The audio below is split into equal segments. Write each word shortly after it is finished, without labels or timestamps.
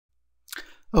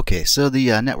Okay, so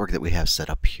the network that we have set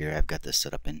up here, I've got this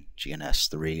set up in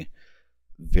GNS3.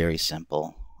 Very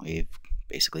simple. We've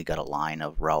basically got a line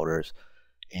of routers,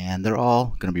 and they're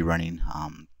all going to be running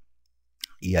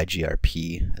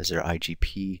EIGRP as their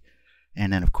IGP,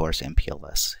 and then of course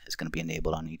MPLS is going to be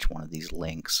enabled on each one of these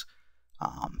links.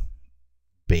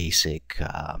 Basic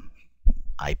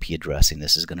IP addressing,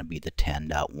 this is going to be the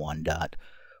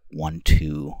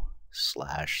 10.1.12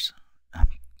 slash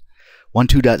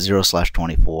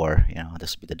 12.0/24. You know,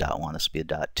 this will be the .1, this will be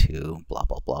the .2, blah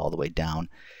blah blah, all the way down.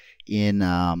 In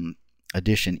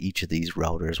addition, each of these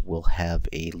routers will have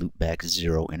a loopback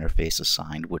 0 interface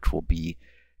assigned, which will be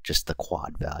just the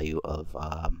quad value of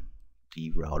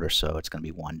the router. So it's going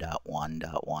to be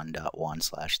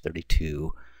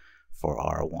 1.1.1.1/32 for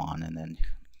R1, and then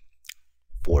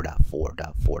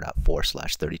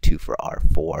 4.4.4.4/32 for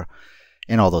R4.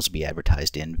 And all those will be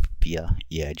advertised in via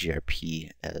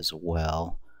EIGRP as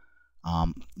well.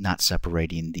 Not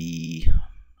separating the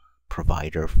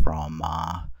provider from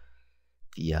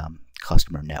the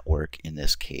customer network in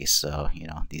this case. So, you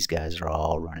know, these guys are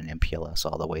all running MPLS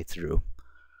all the way through.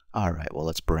 All right, well,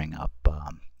 let's bring up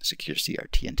Secure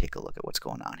CRT and take a look at what's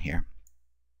going on here.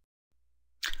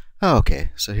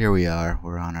 Okay, so here we are.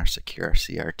 We're on our Secure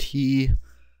CRT,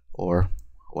 or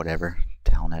whatever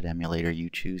Telnet emulator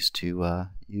you choose to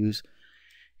use.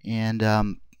 And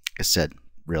like I said,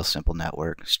 real simple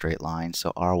network, straight line.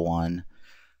 So R1,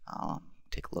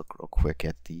 take a look real quick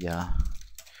at the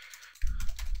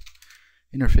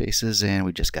interfaces, and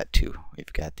we just got two.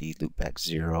 We've got the loopback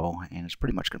 0, and it's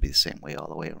pretty much going to be the same way all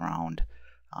the way around.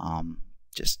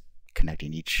 Just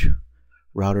connecting each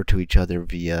router to each other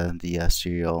via the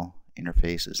serial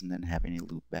interfaces, and then having a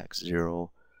loopback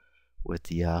 0 with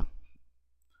the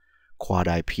quad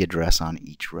IP address on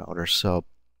each router. So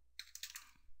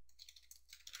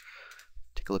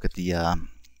take a look at the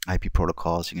IP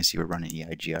protocols. You can see we're running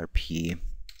EIGRP,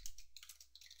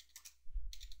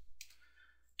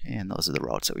 and those are the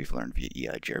routes that we've learned via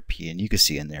EIGRP. And you can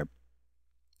see in there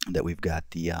that we've got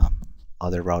the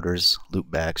other routers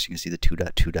loopbacks. You can see the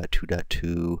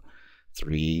 2.2.2.2,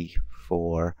 3,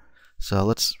 4. So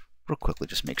let's real quickly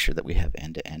just make sure that we have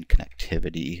end-to-end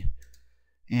connectivity.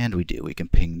 And we do. We can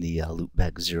ping the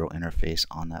loopback 0 interface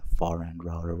on that far end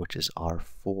router, which is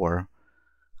R4.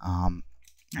 And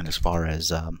as far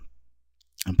as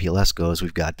MPLS goes,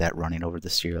 we've got that running over the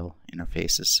serial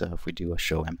interfaces. So if we do a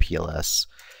show MPLS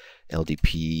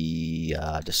LDP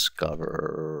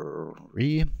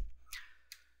discovery,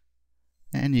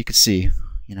 and you can see,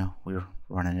 you know, we're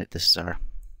running it. This is our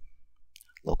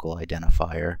local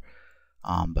identifier,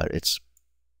 but it's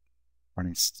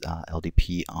running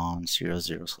LDP on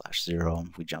 00/0.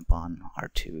 If we jump on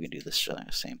R2, we can do the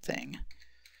same thing.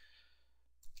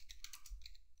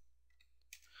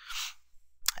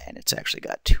 And it's actually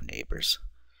got two neighbors.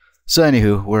 So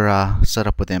anywho, we're set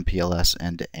up with MPLS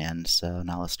end to end. So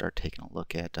now let's start taking a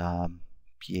look at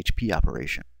PHP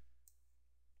operation.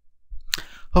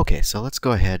 Okay, so let's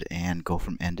go ahead and go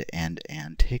from end to end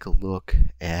and take a look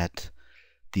at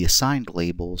the assigned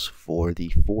labels for the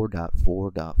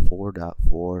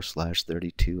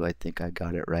 4.4.4.4/32. I think I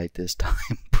got it right this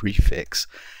time, prefix.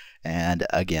 And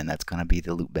again, that's going to be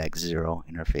the loopback 0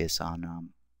 interface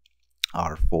on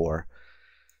R4.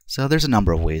 So there's a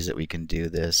number of ways that we can do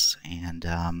this, and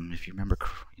if you remember,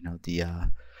 you know,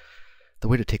 the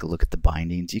way to take a look at the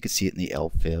bindings, you can see it in the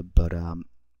LFib, but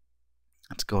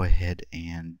let's go ahead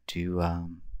and do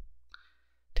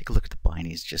take a look at the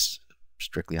bindings just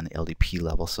strictly on the LDP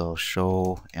level. So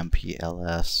show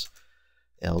MPLS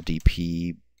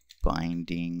LDP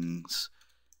bindings.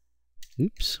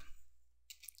 Oops.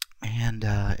 And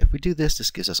if we do this,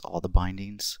 this gives us all the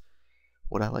bindings.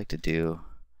 What I like to do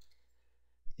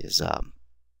is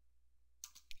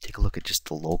take a look at just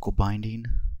the local binding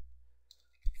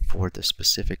for the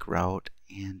specific route,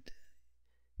 and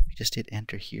if you just hit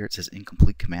enter here, it says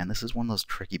incomplete command. This is one of those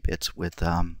tricky bits with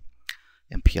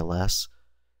MPLS.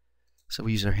 So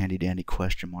we use our handy dandy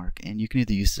question mark, and you can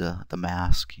either use the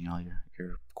mask, you know,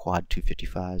 your quad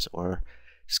 255s, or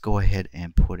just go ahead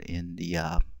and put in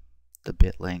the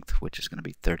bit length, which is going to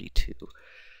be 32.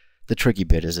 The tricky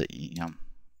bit is that, you know,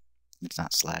 it's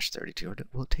not /32, or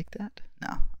will it take that?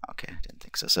 No, okay, I didn't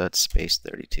think so. So it's space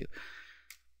 32.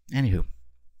 Anywho,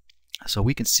 so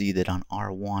we can see that on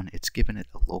R1, it's given it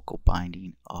a local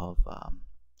binding of,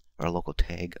 or a local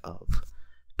tag of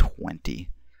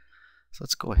 20. So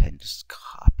let's go ahead and just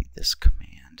copy this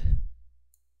command.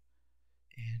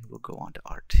 And we'll go on to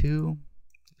R2, do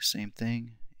the same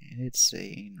thing. And it's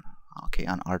saying, okay,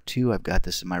 on R2, I've got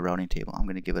this in my routing table. I'm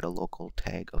going to give it a local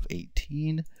tag of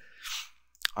 18.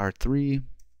 R3,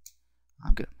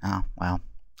 I'm good. Oh, well,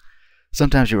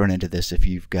 Sometimes you run into this if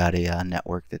you've got a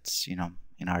network that's, you know,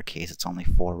 in our case, it's only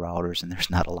 4 routers and there's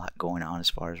not a lot going on as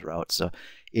far as routes. So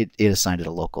it assigned it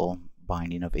a local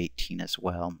binding of 18 as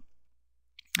well.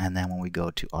 And then when we go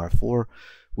to R4,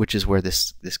 which is where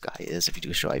this guy is, if you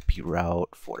do show IP route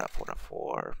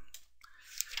 4.4.4,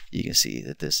 you can see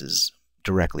that this is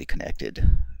directly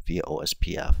connected via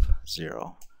OSPF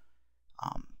 0.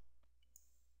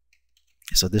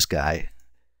 So this guy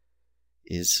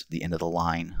is the end of the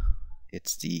line.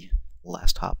 It's the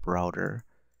last hop router.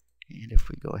 And if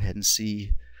we go ahead and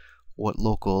see what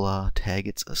local tag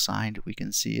it's assigned, we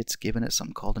can see it's given it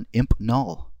something called an imp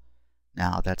null.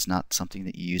 Now that's not something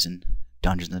that you use in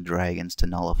Dungeons and Dragons to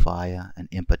nullify an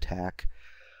imp attack.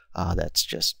 That's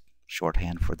just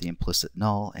shorthand for the implicit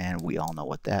null, and we all know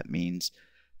what that means.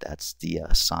 That's the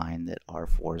sign that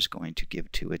R4 is going to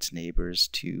give to its neighbors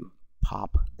to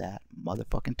pop that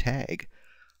motherfucking tag.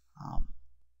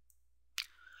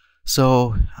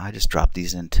 So I just dropped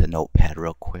these into Notepad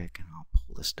real quick, and I'll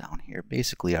pull this down here.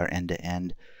 Basically, our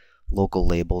end-to-end local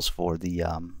labels for the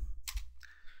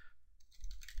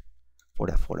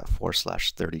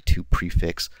 4.4.4/32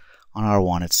 prefix. On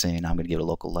R1, it's saying I'm going to give a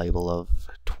local label of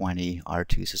 20.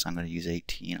 R2 says I'm going to use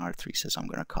 18. R3 says I'm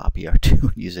going to copy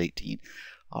R2 and use 18.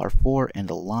 R4 and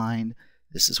aligned.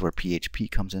 This is where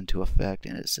PHP comes into effect,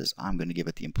 and it says I'm going to give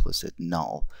it the implicit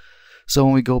null. So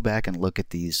when we go back and look at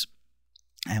these,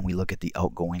 and we look at the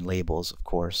outgoing labels, of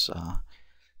course,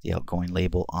 the outgoing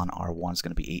label on R1 is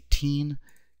going to be 18.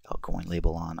 Outgoing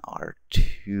label on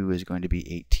R2 is going to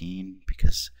be 18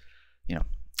 because, you know,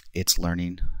 it's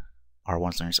learning,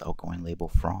 R1's learning its outgoing label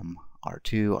from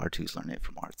R2, R2's learning it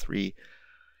from R3,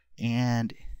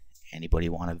 and anybody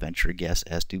want to venture a guess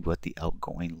as to what the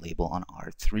outgoing label on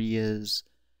R3 is?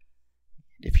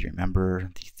 If you remember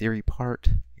the theory part,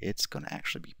 it's going to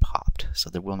actually be popped. So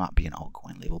there will not be an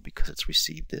outgoing label because it's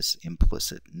received this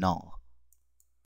implicit null.